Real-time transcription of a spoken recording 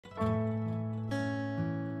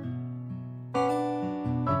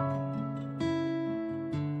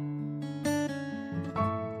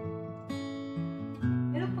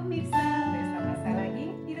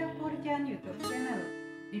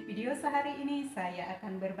ini saya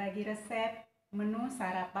akan berbagi resep menu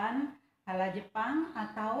sarapan ala Jepang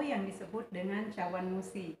atau yang disebut dengan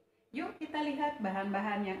chawanmushi. Yuk kita lihat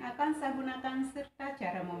bahan-bahan yang akan saya gunakan serta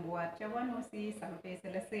cara membuat chawanmushi sampai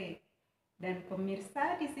selesai. Dan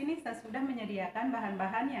pemirsa, di sini saya sudah menyediakan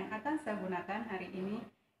bahan-bahan yang akan saya gunakan hari ini,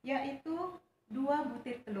 yaitu 2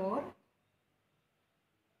 butir telur,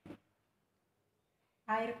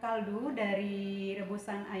 air kaldu dari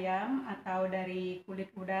rebusan ayam atau dari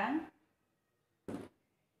kulit udang,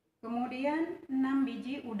 kemudian 6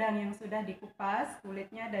 biji udang yang sudah dikupas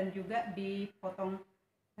kulitnya dan juga dipotong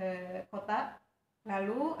kotak,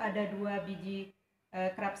 lalu ada 2 biji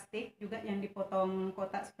crab stick juga yang dipotong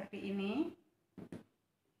kotak seperti ini,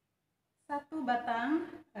 1 batang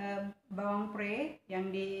bawang prei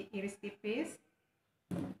yang diiris tipis,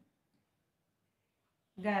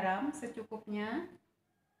 garam secukupnya,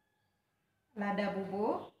 lada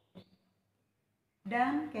bubuk,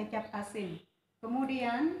 dan kecap asin.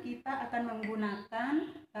 Kemudian kita akan menggunakan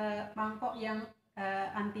mangkok yang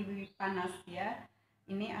anti panas ya.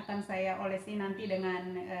 Ini akan saya olesi nanti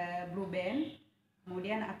dengan blue band,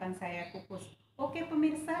 kemudian akan saya kukus. Oke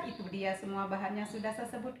pemirsa, itu dia semua bahannya sudah saya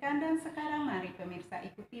sebutkan, dan sekarang mari pemirsa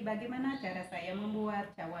ikuti bagaimana cara saya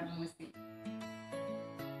membuat chawanmushi.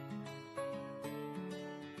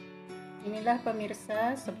 Inilah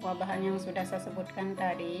pemirsa semua bahan yang sudah saya sebutkan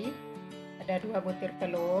tadi. Ada 2 butir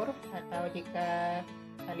telur, atau jika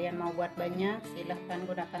kalian mau buat banyak silahkan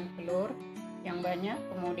gunakan telur yang banyak.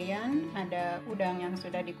 Kemudian ada udang yang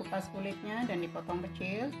sudah dikupas kulitnya dan dipotong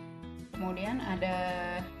kecil. Kemudian ada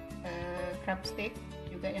crab stick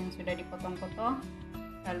juga yang sudah dipotong-potong.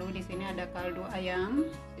 Lalu di sini ada kaldu ayam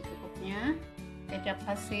secukupnya, kecap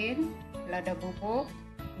asin, lada bubuk,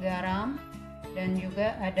 garam, dan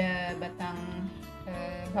juga ada batang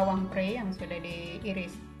bawang prei yang sudah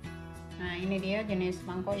diiris. Nah ini dia jenis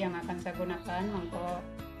mangkok yang akan saya gunakan, mangkok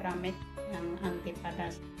keramik yang anti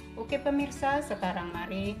panas. Oke pemirsa, sekarang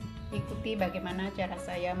mari ikuti bagaimana cara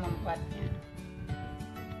saya membuatnya.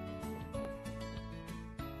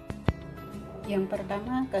 Yang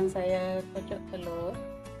pertama akan saya kocok telur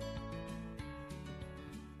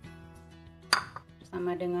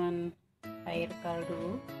bersama dengan air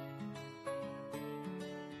kaldu.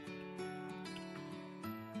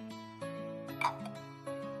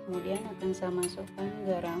 Kemudian akan saya masukkan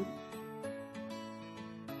garam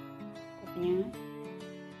secukupnya,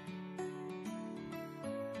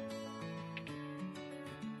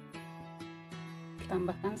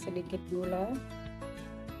 tambahkan sedikit gula,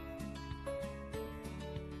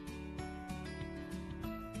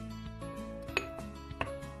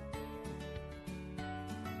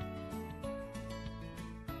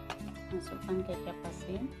 masukkan kecap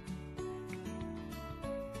asin,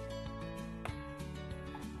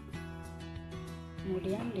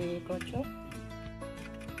 kemudian dikocok.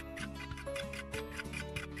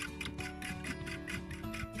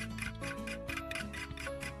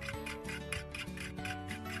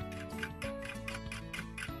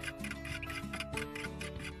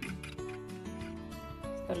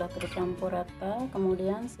 Setelah tercampur rata,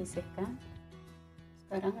 kemudian sisihkan.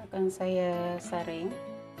 Sekarang akan saya saring.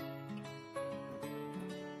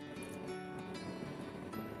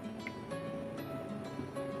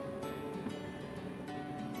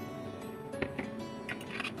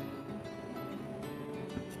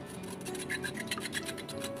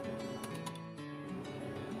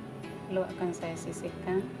 Lalu akan saya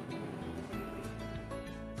sisihkan.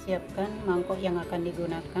 Siapkan mangkok yang akan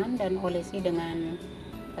digunakan dan olesi dengan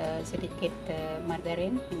sedikit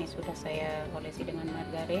margarin. Ini sudah saya olesi dengan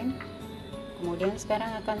margarin. Kemudian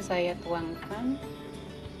sekarang akan saya tuangkan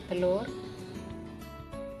telur.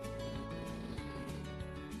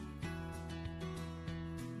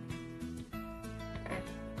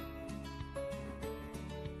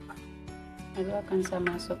 Lalu akan saya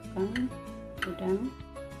masukkan udang.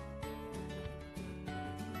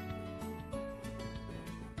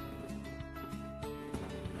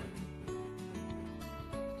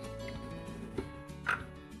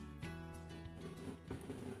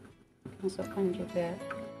 Masukkan juga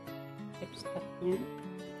lipsticknya.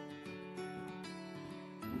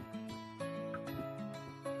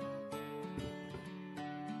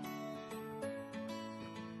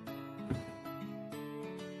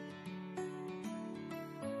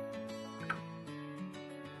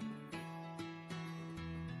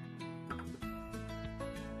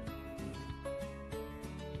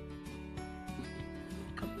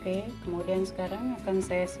 Oke, kemudian sekarang akan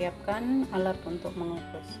saya siapkan alat untuk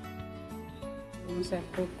mengukus. Saya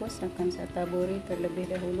kukus akan saya taburi terlebih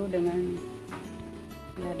dahulu dengan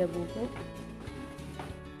lada bubuk,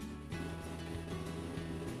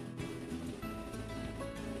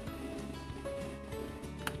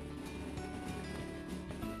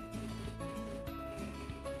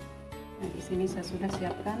 sini saya sudah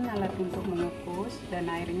siapkan alat untuk mengukus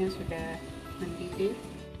dan airnya sudah mendidih.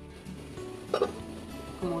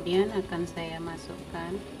 Kemudian akan saya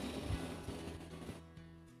masukkan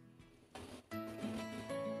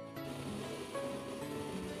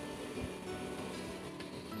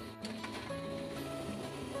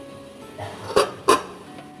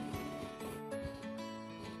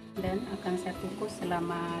dan akan saya kukus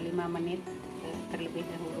selama 5 menit terlebih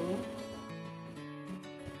dahulu.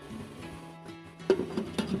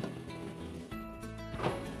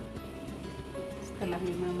 Setelah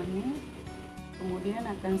 5 menit kemudian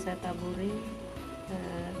akan saya taburi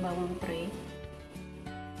bawang prei.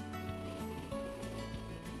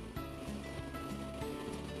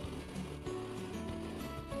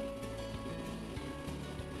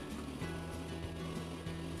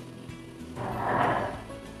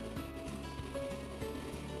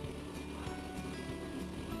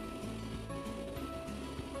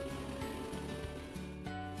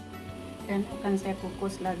 Dan akan saya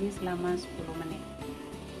kukus lagi selama 10 menit.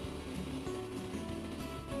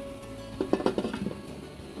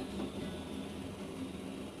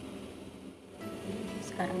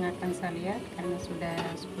 Sekarang akan saya lihat karena sudah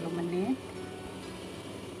 10 menit.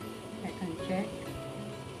 Saya akan cek.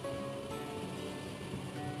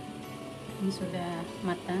 Ini sudah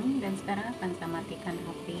matang dan sekarang akan saya matikan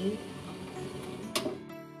api.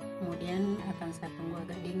 Kemudian akan saya tunggu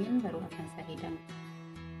agak dingin baru akan saya hidangkan.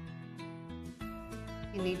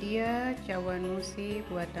 Ini dia cawan mushi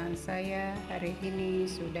buatan saya hari ini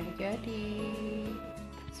sudah jadi.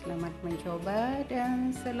 Selamat mencoba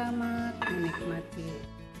dan selamat menikmati.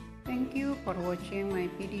 Thank you for watching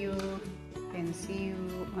my video and see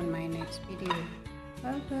you on my next video.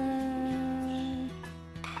 Bye bye.